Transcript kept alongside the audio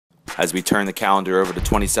As we turn the calendar over to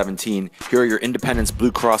 2017, here are your Independence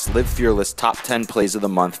Blue Cross Live Fearless Top 10 Plays of the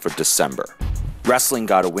Month for December. Wrestling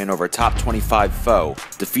got a win over top 25 foe,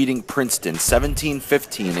 defeating Princeton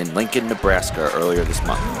 17-15 in Lincoln, Nebraska earlier this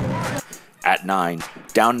month. At 9,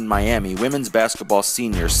 down in Miami, women's basketball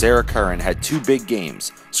senior Sarah Curran had two big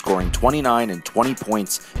games, scoring 29 and 20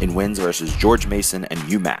 points in wins versus George Mason and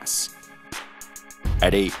UMass.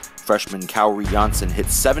 At 8, freshman Cowrie Janssen hit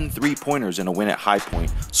 7 3-pointers in a win at High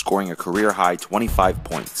Point, scoring a career-high 25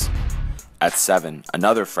 points. At 7,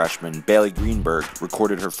 another freshman, Bailey Greenberg,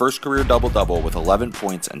 recorded her first career double-double with 11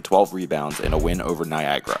 points and 12 rebounds in a win over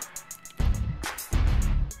Niagara.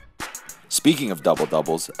 Speaking of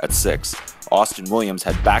double-doubles, at 6, Austin Williams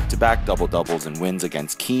had back-to-back double-doubles and wins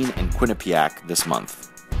against Keene and Quinnipiac this month.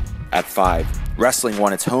 At 5, wrestling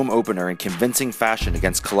won its home opener in convincing fashion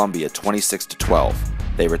against Columbia 26-12.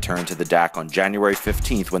 They return to the DAC on January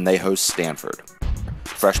 15th when they host Stanford.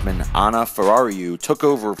 Freshman Anna Ferrariu took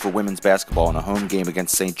over for women's basketball in a home game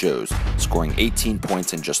against St. Joe's, scoring 18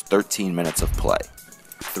 points in just 13 minutes of play.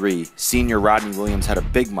 3, senior Rodney Williams had a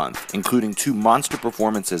big month, including 2 monster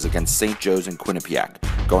performances against St. Joe's and Quinnipiac,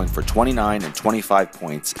 going for 29 and 25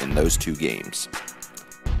 points in those 2 games.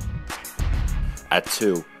 At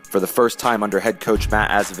 2, for the first time under head coach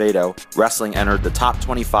Matt Azevedo, wrestling entered the top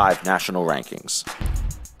 25 national rankings.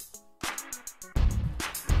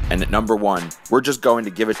 And at number 1, we're just going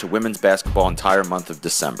to give it to women's basketball entire month of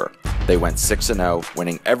December. They went 6-0,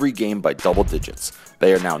 winning every game by double digits.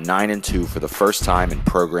 They are now 9-2 for the first time in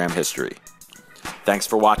program history. Thanks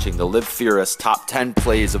for watching the Live Fearless Top 10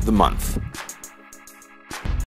 Plays of the Month.